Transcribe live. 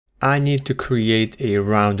I need to create a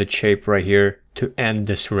rounded shape right here to end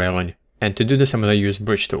this railing. And to do this, I'm going to use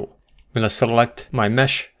Bridge tool. I'm going to select my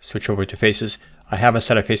mesh, switch over to faces. I have a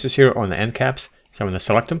set of faces here on the end caps, so I'm going to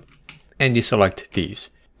select them and deselect these.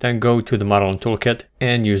 Then go to the modeling toolkit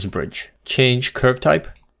and use Bridge. Change curve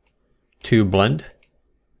type to blend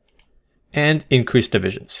and increase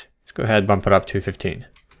divisions. Let's go ahead and bump it up to 15.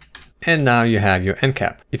 And now you have your end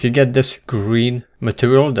cap. If you get this green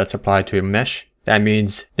material that's applied to a mesh, that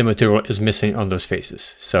means the material is missing on those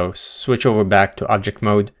faces. So switch over back to object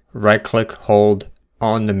mode, right click, hold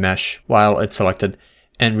on the mesh while it's selected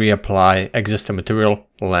and reapply existing material,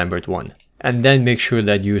 Lambert 1. And then make sure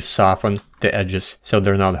that you soften the edges so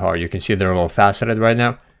they're not hard. You can see they're a little faceted right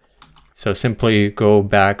now. So simply go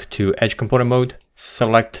back to edge component mode,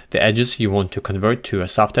 select the edges you want to convert to a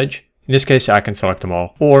soft edge. In this case, I can select them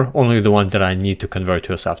all, or only the ones that I need to convert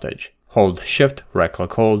to a soft edge. Hold Shift, right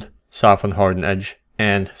click, hold, soften harden edge,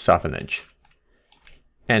 and soften edge.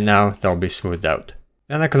 And now they'll be smoothed out.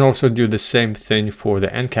 And I can also do the same thing for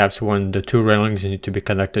the end caps when the two railings need to be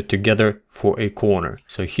connected together for a corner.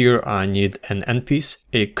 So here I need an end piece,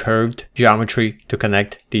 a curved geometry to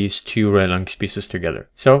connect these two railing pieces together.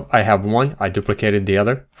 So I have one, I duplicated the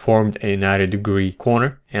other, formed a 90-degree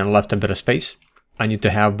corner and left a bit of space. I need to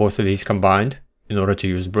have both of these combined in order to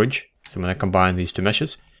use Bridge. So I'm going to combine these two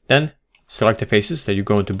meshes. Then select the faces that you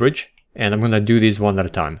go into Bridge, and I'm going to do these one at a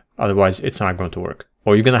time. Otherwise, it's not going to work.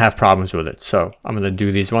 Or you're going to have problems with it. So I'm going to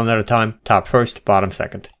do these one at a time, top first, bottom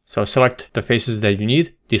second. So select the faces that you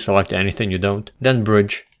need, deselect anything you don't, then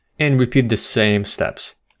Bridge, and repeat the same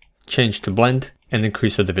steps. Change to blend and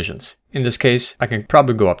increase the divisions. In this case, I can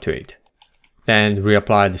probably go up to 8. Then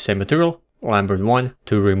reapply the same material, Lambert 1,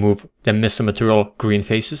 to remove the missing material green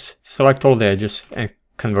faces. Select all the edges and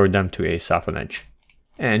convert them to a soften edge.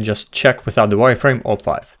 And just check without the wireframe, Alt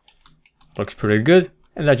 5. Looks pretty good.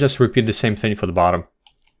 And I just repeat the same thing for the bottom.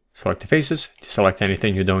 Select the faces, select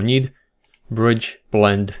anything you don't need, Bridge,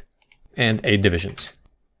 blend, and 8 divisions.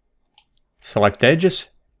 Select the edges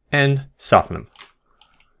and soften them.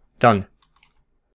 Done.